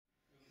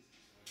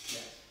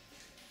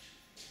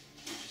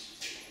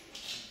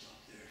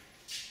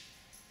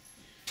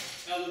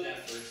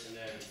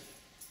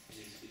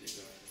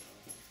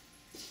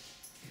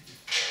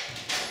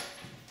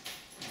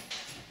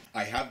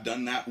have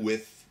done that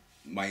with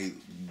my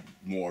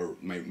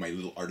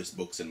little artist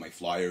books and my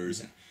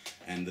flyers,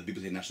 and the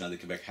Bibliothèque Nationale de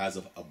Québec has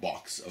a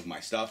box of my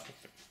stuff,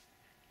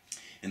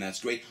 and that's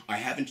great. I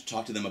haven't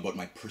talked to them about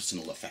my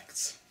personal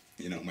effects,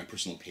 my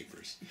personal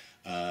papers,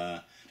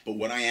 but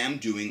what I am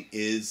doing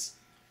is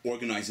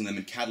organizing them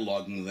and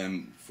cataloging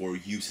them for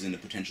use in a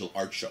potential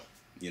art show,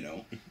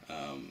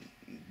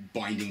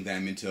 binding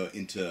them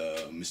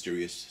into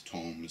mysterious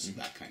tomes,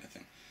 that kind of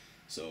thing.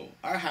 So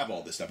I have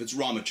all this stuff. It's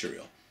raw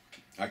material.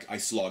 I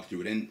slog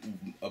through it,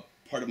 and a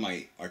part of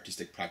my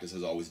artistic practice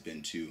has always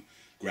been to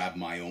grab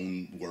my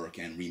own work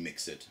and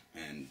remix it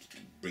and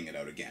bring it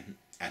out again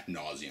ad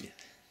nauseum.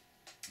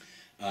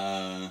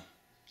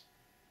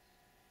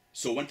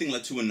 So one thing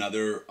led to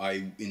another.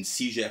 In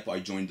Cégep, I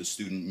joined the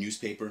student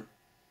newspaper.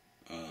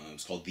 It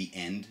was called The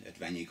End at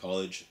Vanier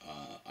College.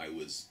 I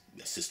was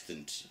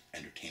assistant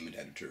entertainment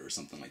editor or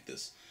something like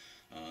this.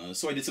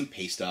 So I did some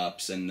paste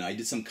ups, and I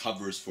did some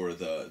covers for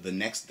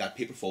that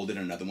paper folded,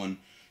 and another one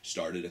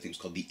started. I think it was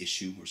called The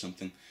Issue or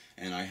something.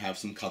 And I have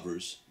some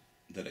covers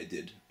that I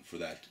did for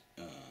that.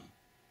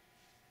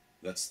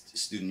 That's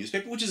student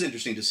newspaper, which is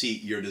interesting to see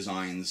your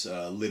designs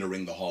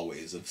littering the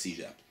hallways of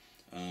Cégep.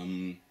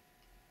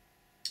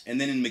 And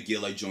then in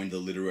McGill, I joined the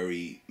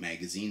literary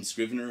magazine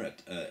Scrivener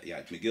at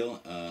McGill.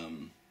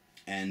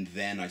 And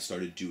then I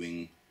started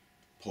doing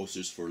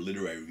posters for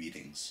literary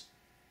readings.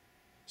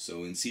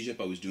 So in Cégep,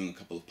 I was doing a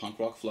couple of punk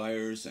rock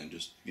flyers and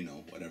just,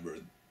 whatever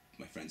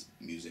my friends'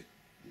 music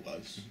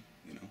was,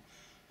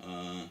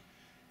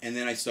 and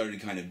then I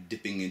started kind of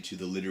dipping into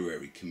the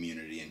literary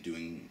community and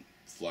doing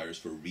flyers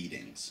for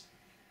readings.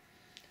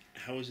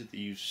 How is it that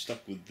you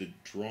stuck with the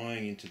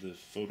drawing into the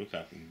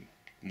photocopying?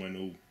 Why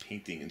no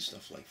painting and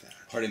stuff like that?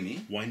 Pardon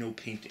me? Why no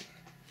painting?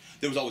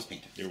 There was always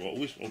painting. There were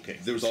always, okay.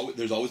 There's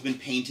always been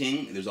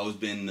painting. There's always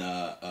been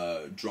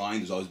drawing.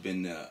 There's always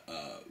been a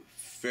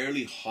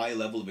fairly high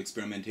level of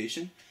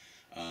experimentation.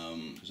 I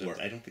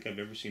don't think I've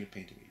ever seen a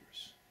painting of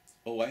yours.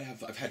 Oh, I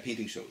have. I've had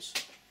painting shows.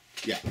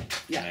 Yeah.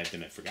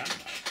 And I've forgotten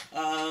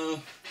about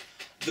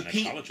it.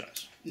 I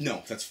apologize.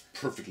 No, that's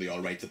perfectly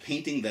all right. The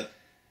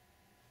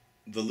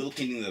little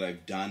painting that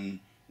I've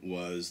done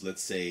was,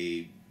 let's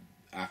say,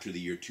 after the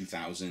year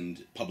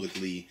 2000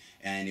 publicly,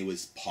 and it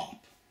was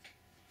pop.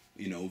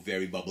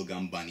 Very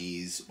bubblegum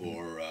bunnies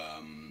or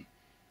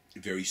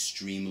very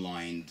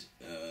streamlined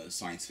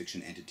science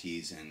fiction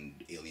entities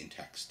and alien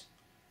text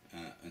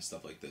and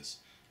stuff like this.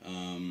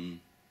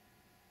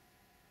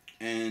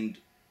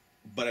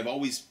 But I've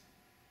always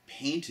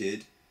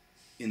painted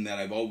in that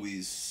I've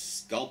always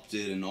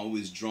sculpted and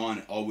always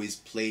drawn, always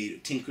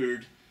played,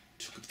 tinkered,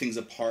 took things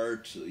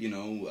apart,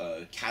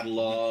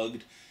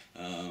 cataloged,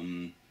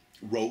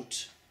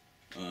 wrote.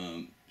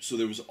 So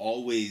there was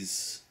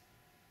always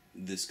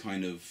this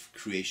kind of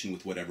creation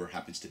with whatever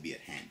happens to be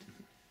at hand,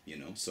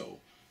 So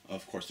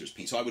of course there's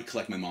paint. So I would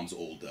collect my mom's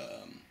old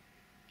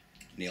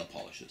nail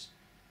polishes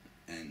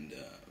and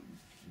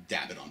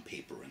dab it on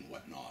paper and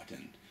whatnot,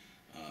 and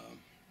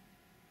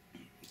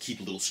keep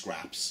little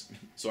scraps.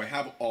 So I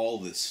have all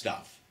this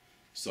stuff.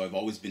 So I've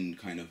always been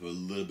kind of a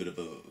little bit of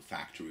a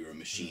factory or a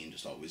machine,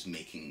 just always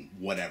making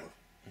whatever.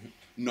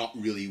 Not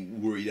really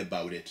worried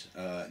about it.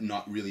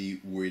 Not really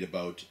worried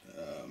about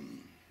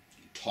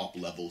top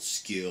level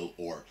skill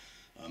or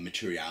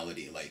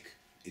materiality. Like,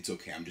 it's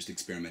okay, I'm just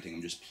experimenting,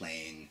 I'm just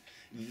playing.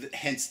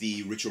 Hence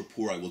the rich or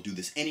poor, I will do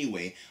this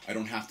anyway. I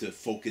don't have to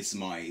focus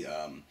my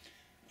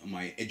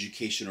my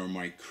education or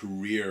my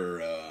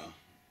career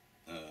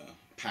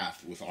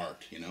path with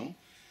art,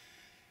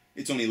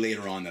 It's only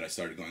later on that I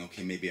started going,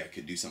 okay, maybe I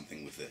could do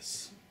something with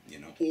this,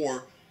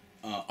 Or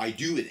I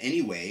do it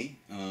anyway.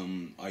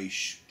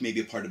 Maybe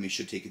a part of me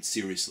should take it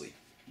seriously.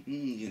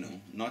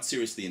 Not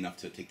seriously enough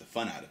to take the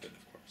fun out of it,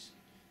 of course.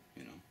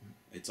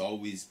 It's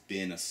always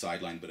been a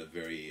sideline, but a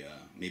very,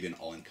 maybe an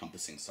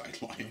all-encompassing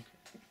sideline.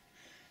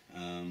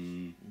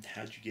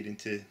 How'd you get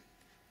into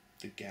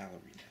the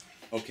gallery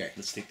now? Okay.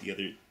 Let's take the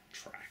other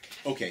track.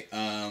 Okay.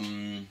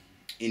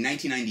 In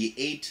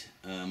 1998,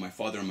 my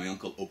father and my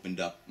uncle opened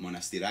up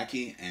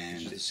Monastiraki, and...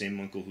 Is it the same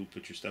uncle who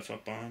put your stuff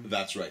up on?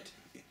 That's right.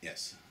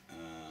 Yes.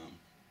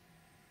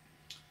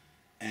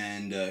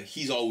 And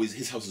his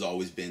house has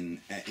always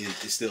been,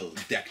 is still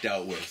decked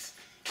out with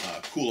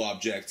cool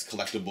objects,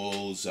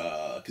 collectibles,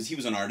 because he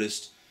is an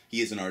artist,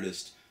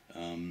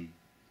 and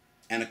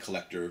a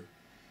collector,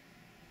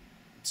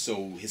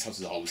 so his house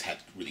has always had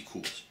really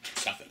cool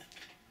stuff in it.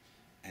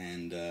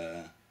 And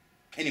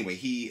anyway,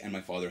 he and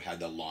my father had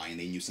the line.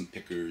 They knew some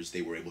pickers.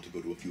 They were able to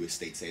go to a few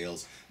estate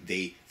sales.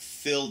 They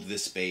filled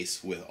this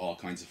space with all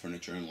kinds of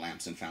furniture and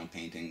lamps and found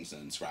paintings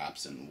and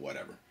scraps and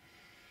whatever.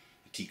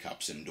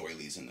 Teacups and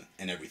doilies and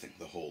everything,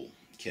 the whole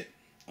kit.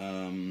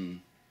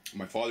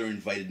 My father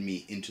invited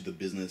me into the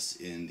business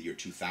in the year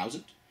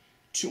 2000,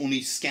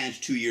 only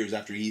scant 2 years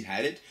after he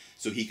had it,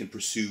 so he can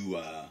pursue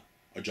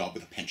a job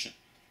with a pension.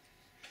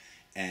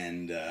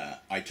 And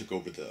I took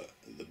over the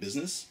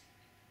business.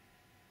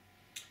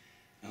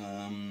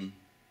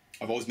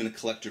 I've always been a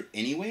collector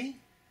anyway,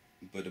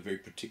 but a very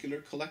particular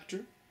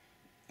collector.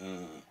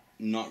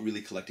 not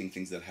really collecting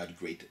things that had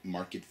great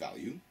market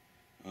value.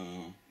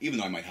 Even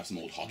though I might have some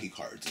old hockey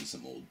cards and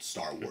some old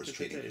Star Wars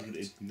trading cards.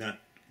 It's not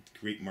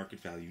great market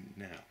value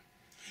now.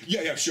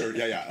 Yeah, sure.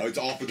 Yeah. It's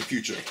all for the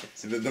future.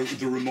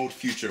 The remote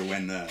future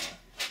when...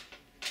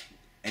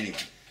 Anyway.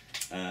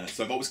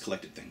 So I've always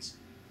collected things.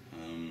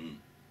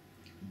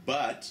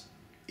 But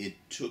it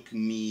took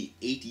me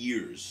 8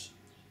 years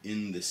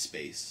in this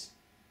space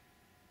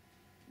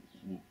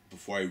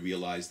before I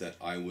realized that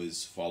I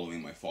was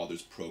following my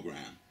father's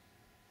program.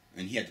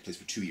 And he had the place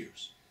for 2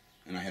 years.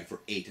 And I had it for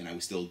 8, and I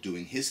was still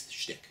doing his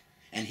shtick.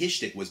 And his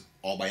shtick was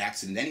all by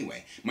accident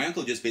anyway. My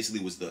uncle just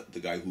basically was the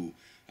guy who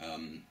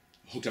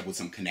hooked up with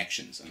some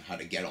connections on how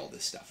to get all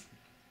this stuff.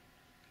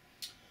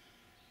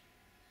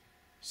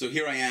 So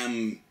here I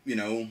am,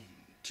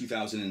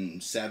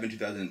 2007,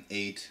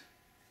 2008,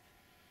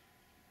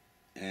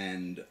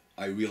 and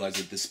I realized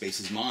that this space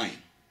is mine.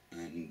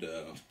 And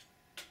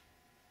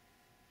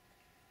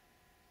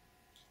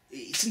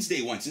since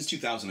day one, since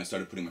 2000, I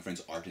started putting my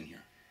friends' art in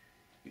here.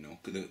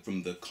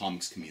 From the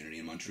comics community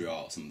in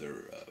Montreal, some of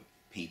their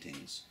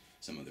paintings,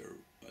 some of their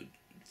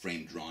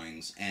framed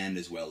drawings, and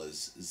as well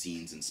as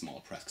zines and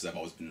small press, because I've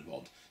always been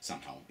involved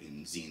somehow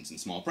in zines and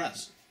small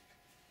press.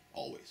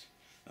 Always.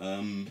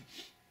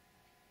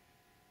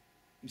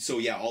 So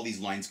yeah, all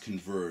these lines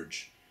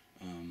converge.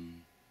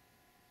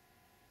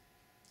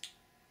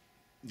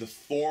 The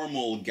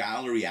formal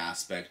gallery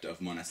aspect of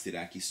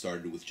Monastiraki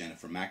started with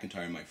Jennifer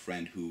McIntyre, my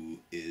friend, who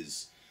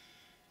is...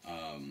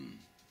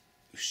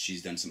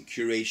 she's done some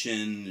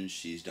curation,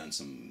 she's done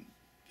some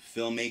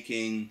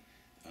filmmaking,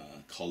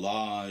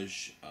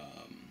 collage,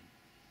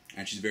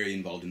 and she's very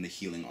involved in the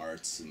healing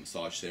arts,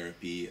 massage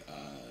therapy,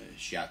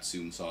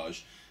 shiatsu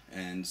massage.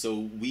 And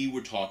so we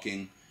were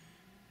talking,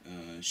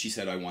 she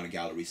said, I want a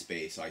gallery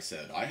space. I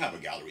said, I have a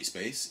gallery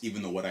space,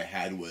 even though what I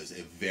had was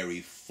a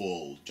very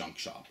full junk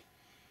shop.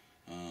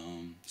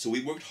 So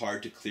we worked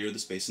hard to clear the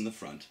space in the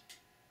front,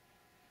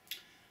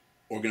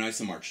 organize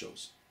some art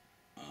shows.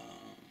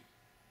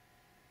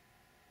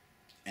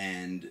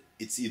 And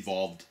it's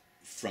evolved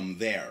from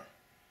there.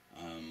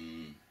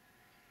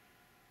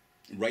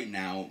 Right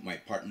now, my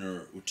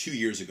partner, 2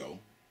 years ago,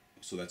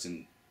 so that's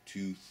in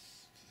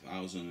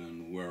 2000,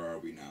 and where are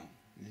we now?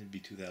 It'd be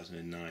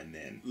 2009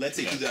 then. Let's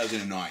say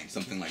 2009,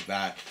 something like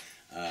that.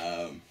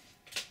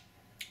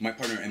 My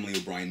partner, Emily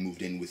O'Brien,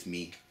 moved in with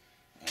me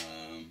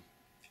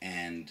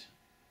and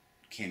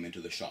came into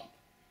the shop.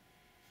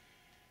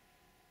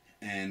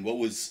 And what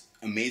was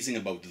amazing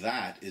about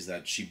that is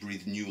that she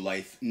breathed new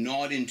life,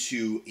 not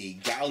into a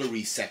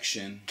gallery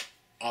section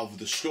of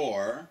the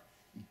store,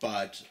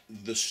 but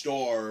the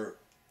store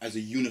as a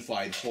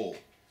unified whole,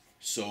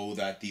 so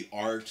that the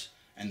art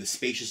and the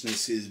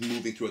spaciousness is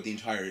moving throughout the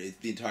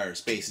entire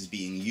space is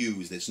being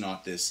used. It's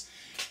not this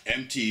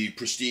empty,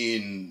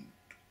 pristine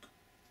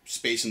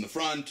space in the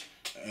front,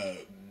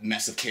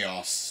 mess of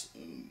chaos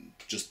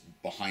just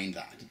behind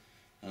that.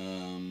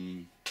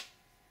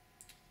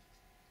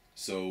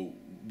 So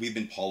we've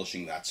been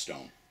polishing that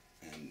stone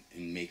and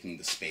in making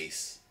the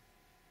space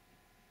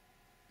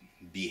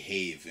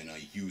behave in a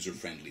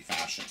user-friendly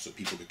fashion so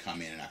people could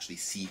come in and actually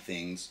see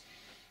things.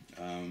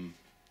 And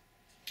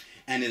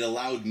it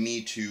allowed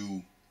me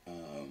to,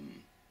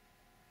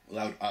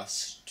 allowed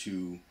us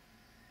to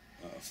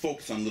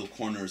focus on little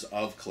corners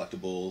of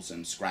collectibles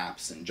and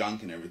scraps and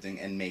junk and everything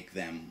and make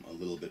them a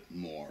little bit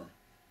more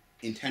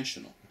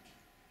intentional.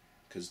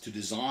 Because to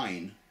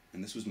design,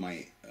 and this was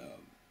my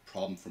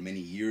problem for many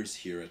years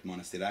here at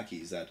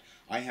Monastiraki, is that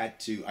I had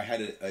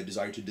a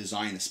desire to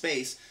design a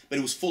space, but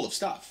it was full of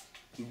stuff,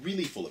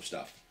 really full of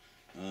stuff.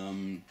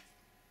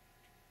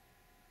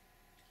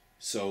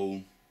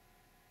 So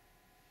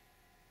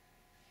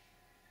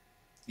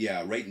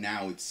yeah, right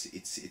now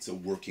it's a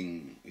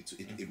working,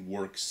 it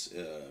works.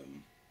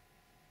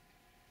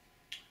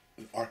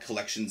 Our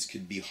collections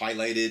could be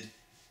highlighted,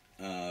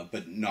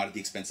 but not at the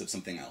expense of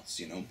something else.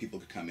 You know, people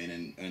could come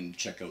in and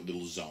check out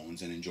little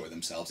zones and enjoy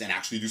themselves and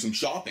actually do some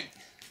shopping.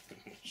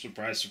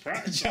 Surprise,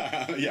 surprise.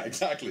 Yeah,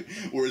 exactly.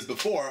 Whereas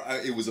before,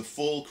 it was a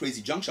full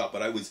crazy junk shop,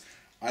 but I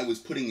was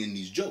putting in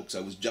these jokes.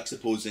 I was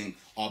juxtaposing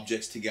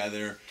objects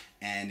together,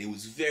 and it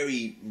was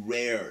very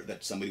rare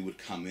that somebody would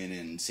come in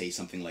and say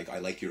something like, I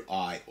like your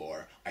eye,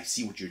 or I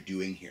see what you're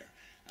doing here.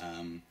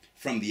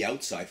 From the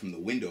outside, from the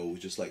window, it was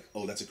just like,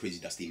 oh, that's a crazy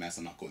dusty mess,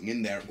 I'm not going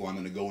in there, or I'm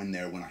going to go in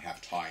there when I have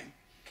time.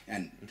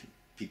 And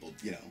people,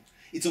 you know,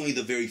 it's only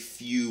the very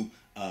few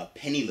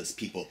penniless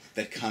people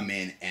that come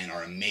in and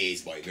are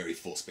amazed by very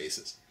full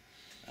spaces.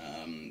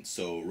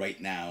 So right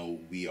now,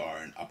 we are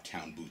an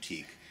uptown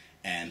boutique,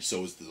 and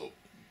so is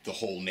the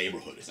whole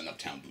neighborhood is an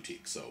uptown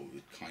boutique, so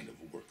it kind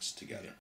of works together.